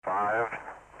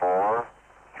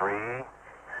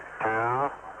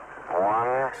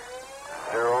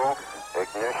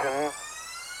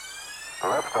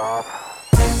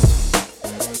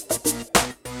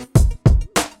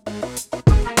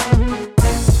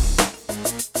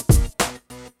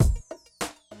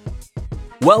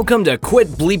Welcome to Quit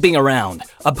Bleeping Around,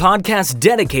 a podcast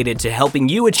dedicated to helping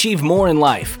you achieve more in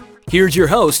life. Here's your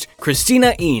host,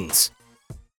 Christina Eanes.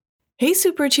 Hey,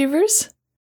 Superachievers!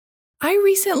 I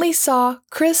recently saw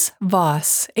Chris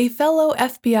Voss, a fellow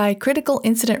FBI Critical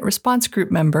Incident Response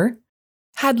Group member,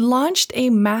 had launched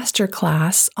a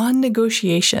masterclass on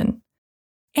negotiation.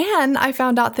 And I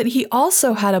found out that he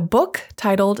also had a book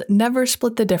titled Never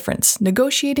Split the Difference,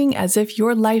 Negotiating as if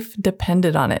Your Life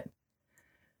Depended on It.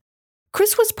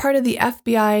 Chris was part of the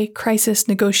FBI crisis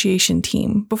negotiation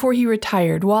team before he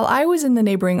retired while I was in the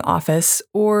neighboring office,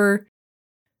 or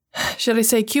should I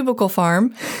say cubicle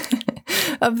farm,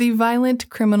 of the Violent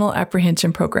Criminal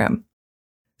Apprehension Program.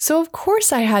 So of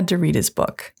course I had to read his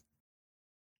book.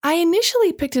 I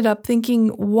initially picked it up thinking,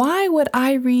 why would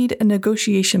I read a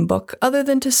negotiation book other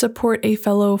than to support a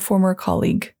fellow former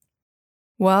colleague?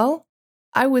 Well,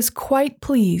 I was quite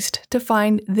pleased to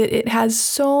find that it has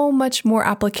so much more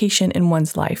application in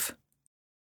one's life.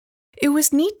 It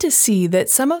was neat to see that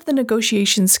some of the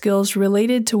negotiation skills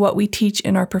related to what we teach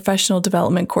in our professional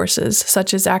development courses,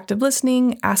 such as active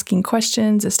listening, asking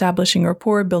questions, establishing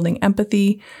rapport, building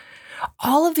empathy,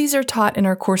 all of these are taught in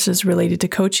our courses related to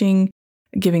coaching,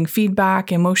 giving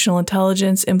feedback, emotional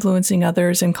intelligence, influencing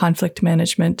others, and conflict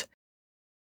management.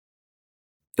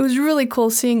 It was really cool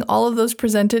seeing all of those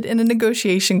presented in a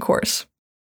negotiation course.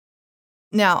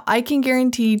 Now, I can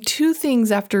guarantee two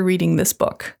things after reading this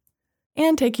book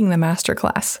and taking the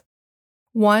masterclass.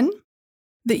 One,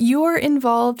 that you are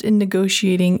involved in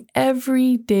negotiating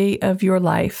every day of your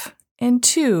life. And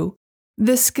two,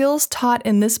 the skills taught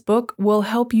in this book will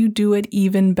help you do it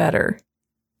even better.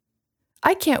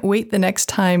 I can't wait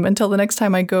until the next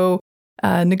time I go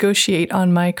negotiate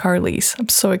on my car lease. I'm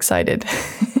so excited.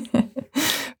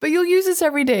 But you'll use this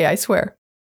every day, I swear.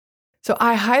 So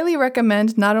I highly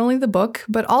recommend not only the book,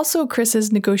 but also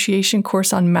Chris's negotiation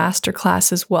course on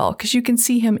Masterclass as well, because you can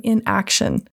see him in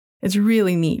action. It's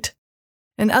really neat.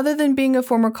 And other than being a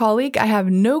former colleague, I have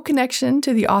no connection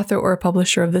to the author or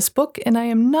publisher of this book, and I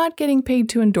am not getting paid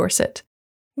to endorse it.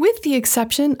 With the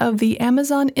exception of the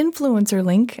Amazon influencer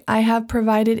link I have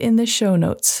provided in the show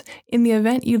notes, in the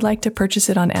event you'd like to purchase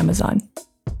it on Amazon.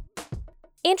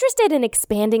 Interested in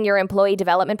expanding your employee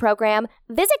development program?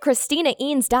 Visit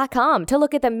ChristinaEanes.com to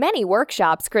look at the many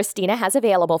workshops Christina has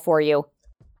available for you.